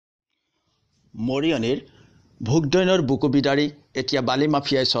মৰিয়নিৰ ভোগদৈনৰ বুকুবিদাৰি এতিয়া বালি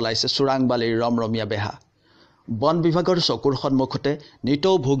মাফিয়াই চলাইছে চোৰাং বালিৰ ৰমৰমীয়া বেহা। বন বিভাগৰ চকুৰ সন্মুখতে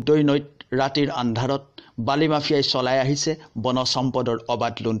নিতৌ ভোগদৈ নৈত ৰাতিৰ আন্ধাৰত বালি মাফিয়াই চলাই আহিছে বন সম্পদৰ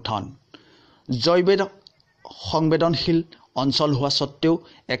অবাধ লুণ্ঠন। সংবেদনশীল অঞ্চল হোৱা সত্ত্বেও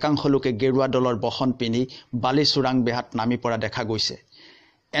একাংশ লোকে গেৰুৱা দলৰ বসন পিন্ধি বালি চোৰাং বেহাত নামি পৰা দেখা গৈছে।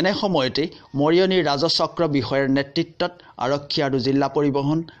 এনে সময়তে মৰিয়নিৰ ৰাজচক্ৰ বিষয়াৰ নেতৃত্বত আৰক্ষী আৰু জিলা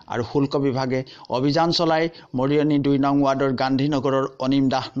পৰিবহণ আৰু শুল্ক বিভাগে অভিযান চলাই মৰিয়নি ২ নং ৱাৰ্ডৰ গান্ধীনগৰৰ অনিম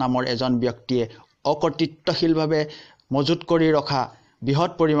দাস নামৰ এজন ব্যক্তিয়ে অকৰ্তৃত্বশীলভাৱে মজুত কৰি ৰখা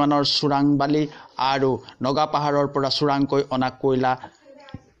বৃহৎ পৰিমাণৰ চোৰাং বালি আৰু নগা পাহাৰৰ পৰা চোৰাংকৈ অনা কয়লা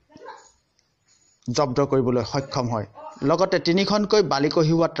জব্দ কৰিবলৈ সক্ষম হয়। লগতে ৩খনকৈ বালি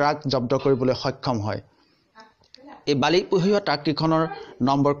কঢ়িওৱা ট্ৰাক জব্দ কৰিবলৈ সক্ষম হয়। এই বালি কঢ়িওৱা ট্ৰাককেইখনৰ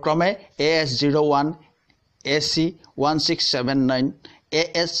নম্বৰ ক্ৰমে AS01, AC1679,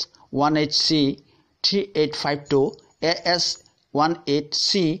 AS18C 3852, AS18C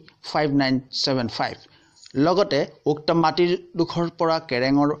 5975। লগতে উক্ত মাটিডোখৰ পৰা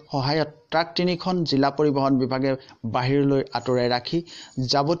কেৰেঙৰ সহায়ত ট্ৰাক ৩খন জিলা পৰিবহণ বিভাগে বাহিৰলৈ আঁতৰাই ৰাখি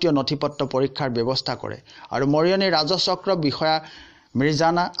যাৱতীয় নথিপত্ৰ পৰীক্ষাৰ ব্যৱস্থা কৰে আৰু মৰিয়নি ৰাজচক্ৰ বিষয়া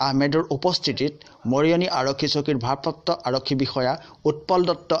মিৰ্জানা আহমেদৰ উপস্থিতিত মৰিয়নি আৰক্ষী চকীৰ ভাৰপ্ৰাপ্ত আৰক্ষী বিষয়া উৎপল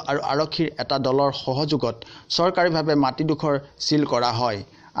দত্ত আৰু আৰক্ষীৰ এটা দলৰ সহযোগত চৰকাৰীভাৱে মাটিডোখৰ চিল কৰা হয়।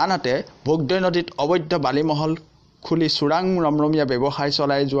 আনহাতে ভোগদৈ নদীত অবৈধ বালিমহল খুলি চোৰাং ৰমৰমীয়া ব্যৱসায়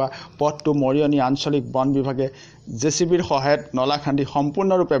চলাই যোৱা পথটো মৰিয়নি আঞ্চলিক বন বিভাগে জেচিবিৰ সহায়ত নলা খান্দি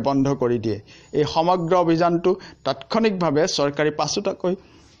সম্পূৰ্ণৰূপে বন্ধ কৰি দিয়ে। এই সমগ্ৰ অভিযানটো তাৎক্ষণিকভাৱে চৰকাৰী পাছুটাকৈ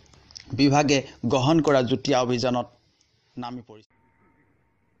বিভাগে গ্ৰহণ কৰা যুটীয়া অভিযানত নামি পৰিছে।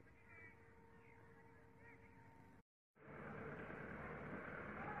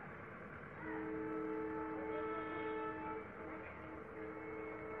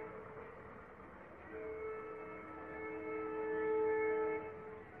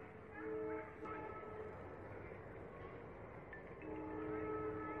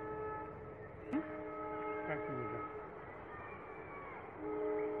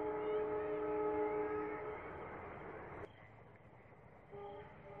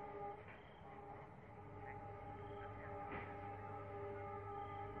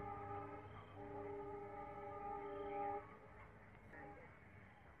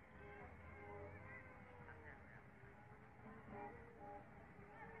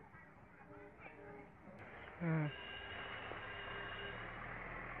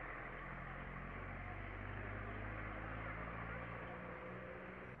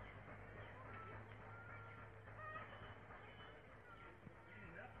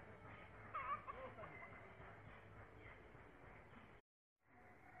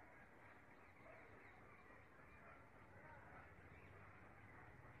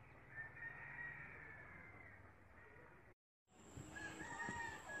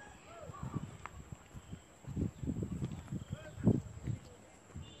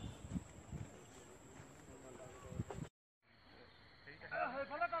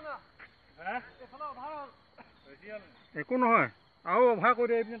 একো নহয় আৰু অভাৰ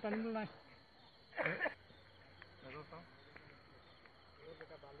কৰি দিয়ে টানিব নাই।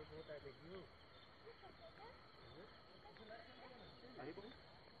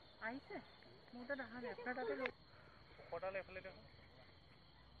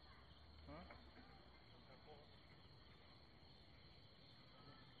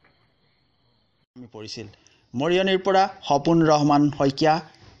 পৰিছিল মৰিয়নিৰ পৰা সপোন ৰহমান শইকীয়া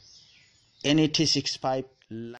NE 365।